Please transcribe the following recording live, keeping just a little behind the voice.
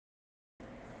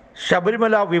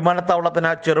ശബരിമല വിമാനത്താവളത്തിന്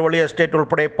ചെറുവള്ളി എസ്റ്റേറ്റ്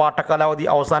ഉൾപ്പെടെ പാട്ടകാലാവധി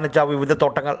അവസാനിച്ച വിവിധ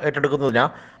തോട്ടങ്ങൾ ഏറ്റെടുക്കുന്നതിന്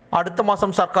അടുത്ത മാസം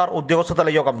സർക്കാർ ഉദ്യോഗസ്ഥതല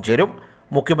യോഗം ചേരും.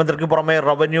 മുഖ്യമന്ത്രിക്ക് പുറമെ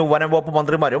റവന്യൂ, വനംവകുപ്പ്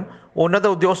മന്ത്രിമാരും ഉന്നത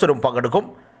ഉദ്യോഗസ്ഥരും പങ്കെടുക്കും.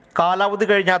 കാലാവധി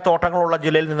കഴിഞ്ഞ തോട്ടങ്ങളുള്ള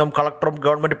ജില്ലയിൽ നിന്നും കളക്ടറും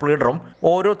ഗവൺമെന്റ് പ്ലീഡറും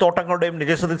ഓരോ തോട്ടങ്ങളുടെയും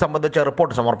നിജസ്ഥിതി സംബന്ധിച്ച്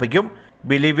റിപ്പോർട്ട് സമർപ്പിക്കും.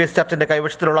 ബിലീവിയസ് ചർച്ചിന്റെ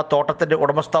കൈവശത്തിലുള്ള തോട്ടത്തിന്റെ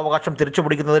ഉടമസ്ഥാവകാശം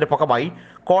തിരിച്ചുപിടിക്കുന്നതിന്റെ ഭാഗമായി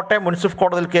കോട്ടയം മുനിസിപ്പൽ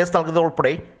കോടതിയിൽ കേസ് നൽകുന്നത്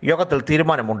ഉൾപ്പെടെ യോഗത്തിൽ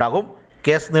തീരുമാനമുണ്ടാകും.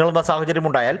 കേസ് നീളുന്ന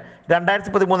സാഹചര്യമുണ്ടായാൽ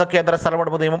 2013 കേന്ദ്ര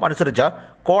സ്ഥലമുടമ നിയമം അനുസരിച്ച്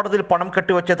കോടതിയിൽ പണം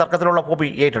കെട്ടിവെച്ച് തർക്കത്തിലുള്ള ഭൂമി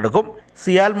ഏറ്റെടുക്കും.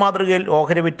 സിയാൽ മാതൃകയിൽ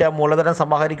ഓഹരി വിറ്റ് മൂലധനം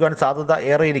സമാഹരിക്കുവാൻ സാധ്യത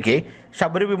ഏറെയിരിക്കെ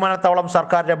ശബരി വിമാനത്താവളം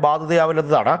സർക്കാരിന്റെ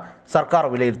ബാധ്യതയാവില്ലെന്നതാണ് സർക്കാർ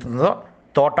വിലയിരുത്തുന്നത്.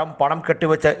 തോട്ടം പണം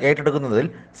കെട്ടിവെച്ച് ഏറ്റെടുക്കുന്നതിൽ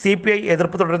CPI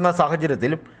എതിർപ്പ് തുടരുന്ന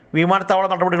സാഹചര്യത്തിൽ വിമാനത്താവള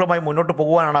നടപടികളുമായി മുന്നോട്ട്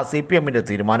പോകുവാനാണ് CPMന്റെ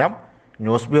തീരുമാനം.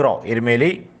 News bureau,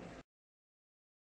 Erumeli.